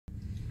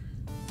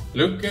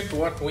Look at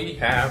what we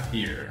have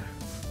here.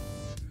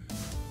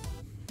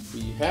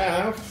 We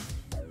have,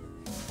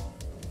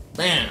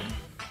 bam,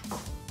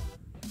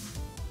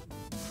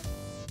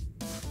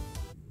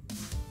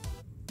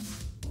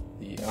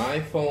 the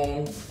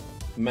iPhone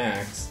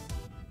Max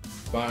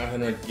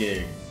 500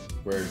 gig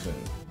version.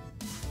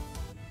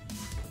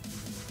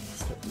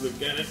 Let's take a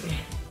look at it.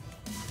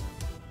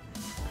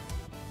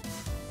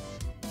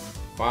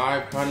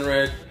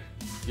 500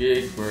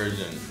 gig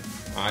version,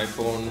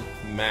 iPhone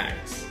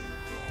Max.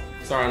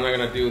 Sorry, I'm not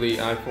gonna do the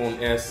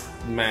iPhone S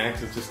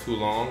Max, it's just too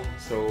long.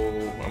 So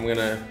I'm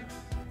gonna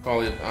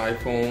call it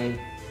iPhone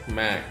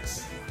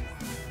Max.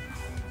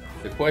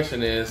 The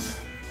question is,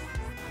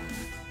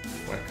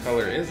 what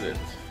color is it?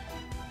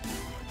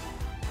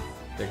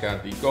 They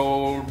got the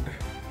gold,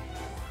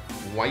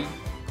 white,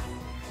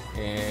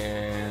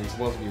 and it's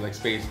supposed to be like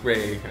space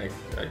gray.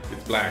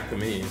 It's black to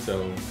me,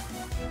 so,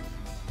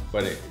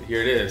 but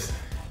here it is.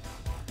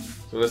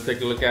 So let's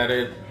take a look at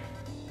it.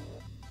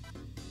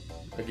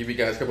 I'll give you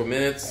guys a couple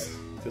minutes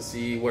to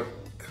see what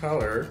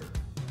color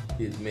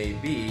it may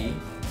be.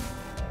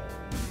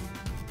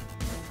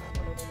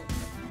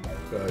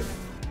 But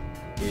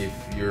if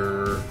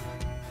you're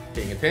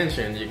paying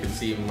attention, you can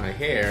see my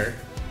hair,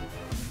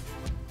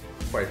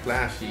 quite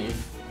flashy.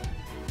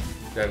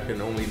 That can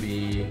only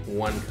be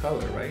one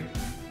color, right?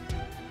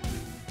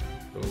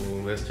 So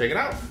let's check it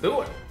out,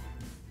 do it.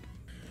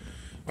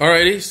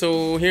 Alrighty,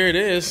 so here it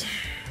is,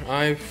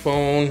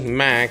 iPhone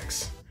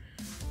Max.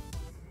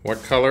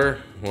 What color?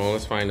 Well,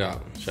 let's find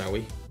out, shall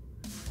we?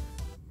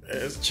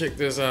 Let's check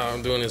this out.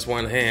 I'm doing this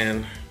one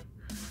hand,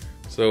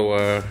 so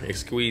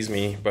excuse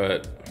me,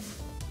 but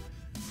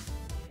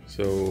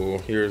so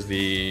here's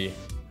the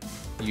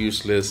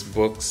useless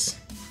books.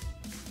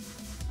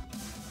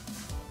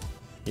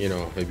 You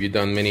know, if you've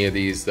done many of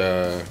these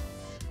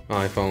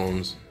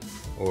iPhones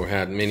or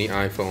had many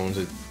iPhones,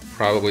 it's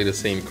probably the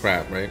same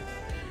crap, right?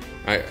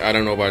 I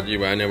don't know about you,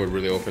 but I never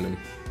really opened them.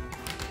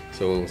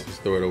 So let's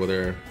just throw it over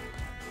there.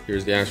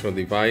 Here's the actual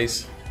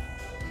device.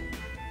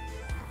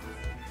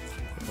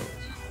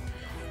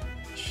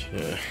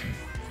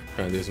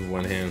 Try this with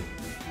one hand.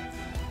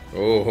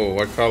 Oh,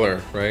 what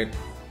color, right?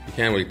 You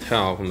can't really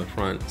tell from the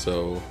front,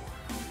 so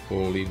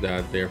we'll leave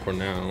that there for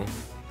now.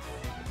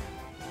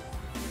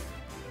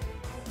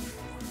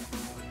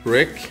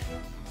 Brick,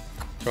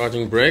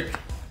 charging brick,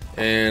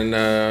 and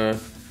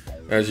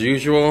as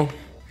usual,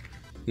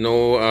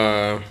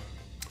 no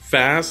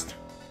fast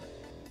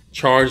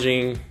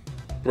charging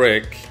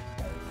brick.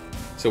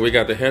 So we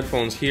got the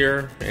headphones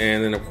here,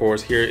 and then of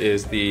course here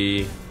is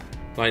the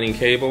lightning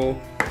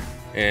cable,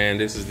 and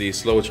this is the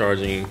slow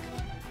charging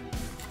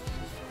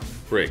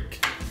brick.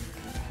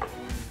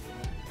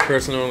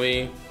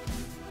 Personally,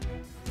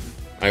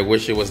 I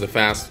wish it was the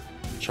fast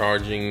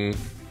charging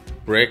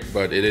brick,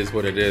 but it is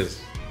what it is.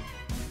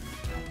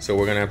 So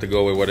we're gonna have to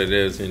go with what it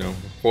is, you know.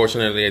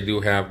 Fortunately, I do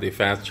have the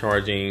fast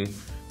charging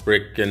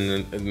brick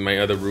in my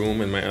other room,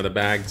 in my other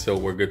bag, so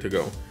we're good to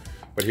go.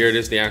 But here it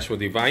is, the actual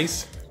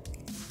device.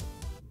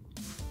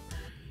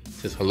 It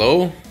says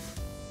hello.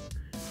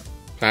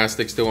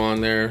 Plastic still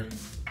on there.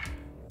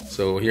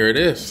 So here it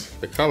is,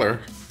 the color.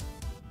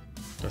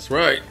 That's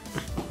right.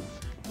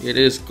 It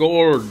is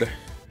gold.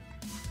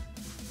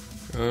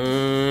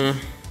 It's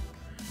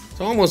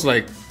almost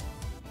like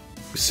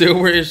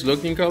silverish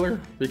looking color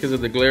because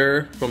of the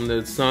glare from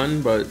the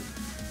sun, but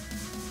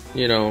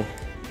you know,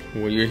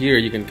 when you're here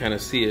you can kind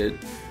of see it.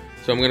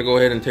 So I'm gonna go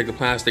ahead and take the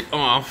plastic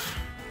off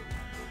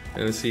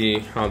and see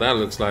how that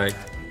looks like.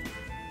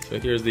 So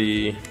here's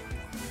the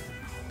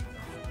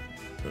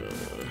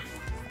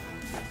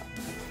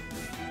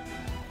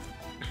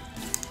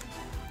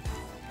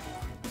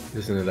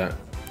listen to that.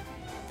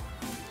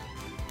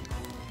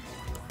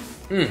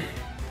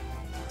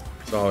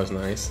 It's always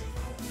nice.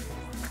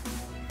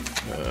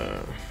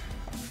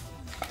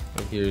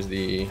 And here's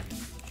the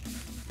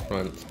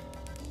front.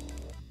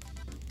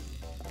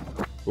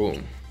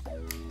 Boom.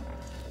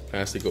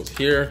 Plastic goes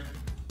here.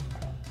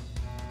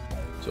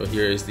 So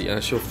here is the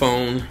actual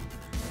phone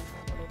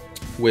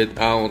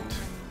without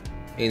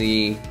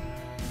any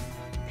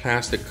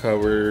plastic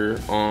cover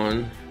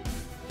on.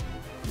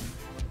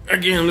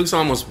 Again, it looks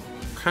almost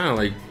kind of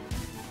like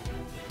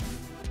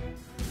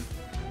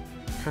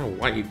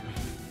white.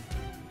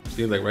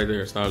 See, like right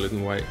there, it started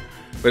looking white,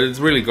 but it's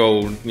really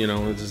gold. You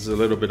know, it's just a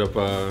little bit of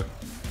a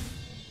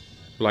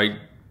light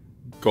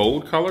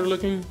gold color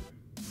looking.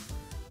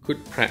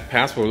 Could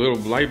pass for a little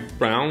light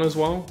brown as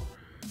well.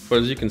 But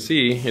as you can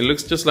see, it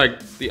looks just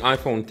like the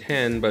iPhone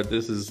 10, but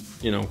this is,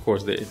 you know, of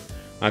course, the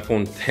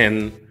iPhone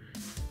 10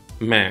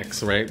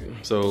 Max, right?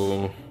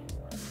 So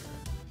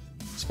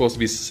it's supposed to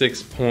be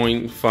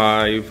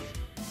 6.5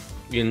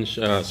 inch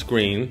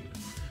screen,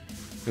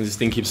 and this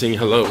thing keeps saying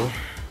hello.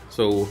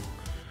 So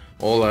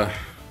hola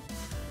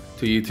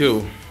to you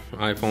too,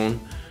 iPhone.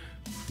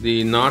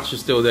 The notch is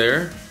still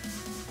there.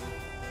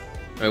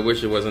 I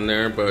wish it wasn't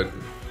there, but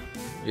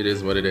it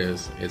is what it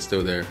is. It's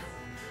still there.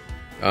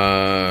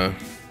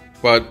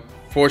 But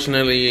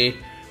fortunately,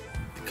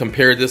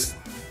 compare this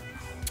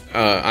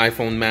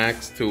iPhone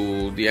Max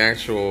to the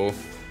actual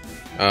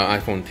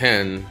iPhone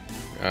 10,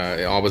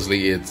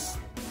 obviously it's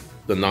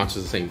the notch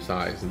is the same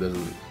size. It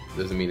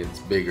doesn't mean it's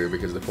bigger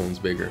because the phone's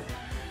bigger.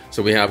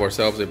 So we have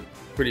ourselves a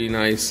pretty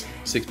nice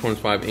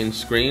 6.5 inch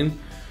screen.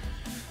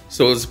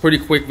 So it's a pretty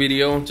quick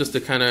video just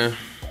to kind of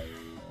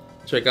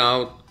check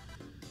out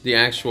the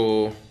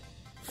actual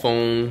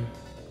phone,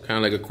 kind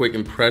of like a quick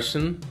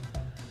impression.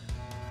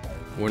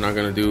 We're not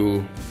gonna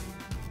do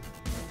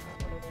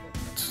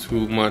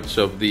too much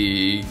of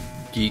the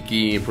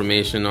geeky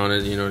information on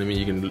it, you know what I mean?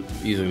 You can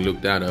easily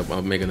look that up.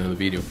 I'll make another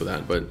video for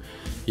that, but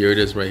here it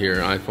is right here,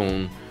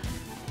 iPhone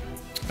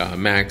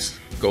Max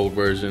Gold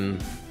version.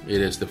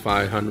 It is the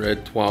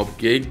 512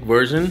 gig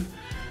version,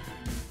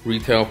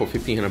 retail for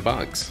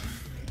 $1,500.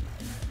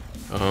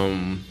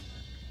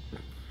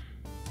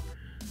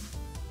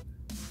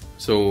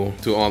 So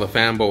to all the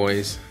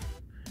fanboys,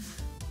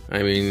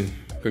 I mean,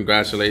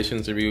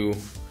 congratulations if you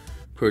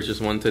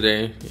purchased one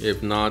today.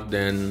 If not,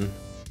 then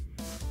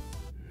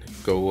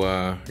go,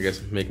 I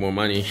guess, make more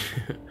money,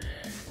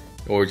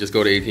 or just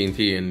go to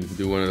AT&T and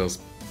do one of those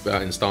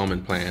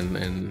installment plan,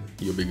 and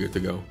you'll be good to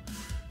go.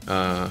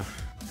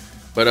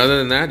 But other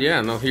than that,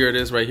 yeah, no, here it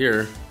is right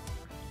here.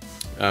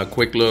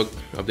 Quick look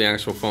of the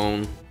actual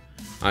phone,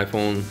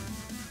 iPhone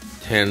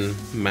 10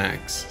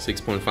 Max,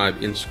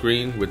 6.5 inch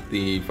screen with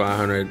the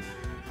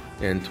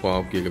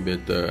 512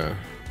 gigabit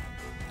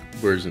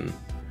version.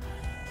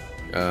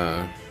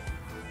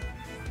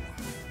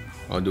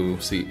 I'll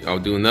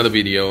do another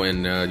video,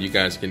 and you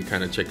guys can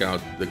kind of check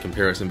out the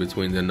comparison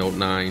between the Note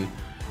 9,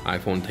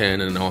 iPhone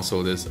 10, and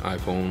also this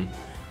iPhone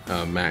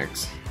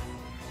Max.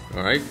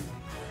 All right.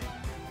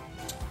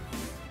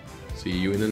 See you in the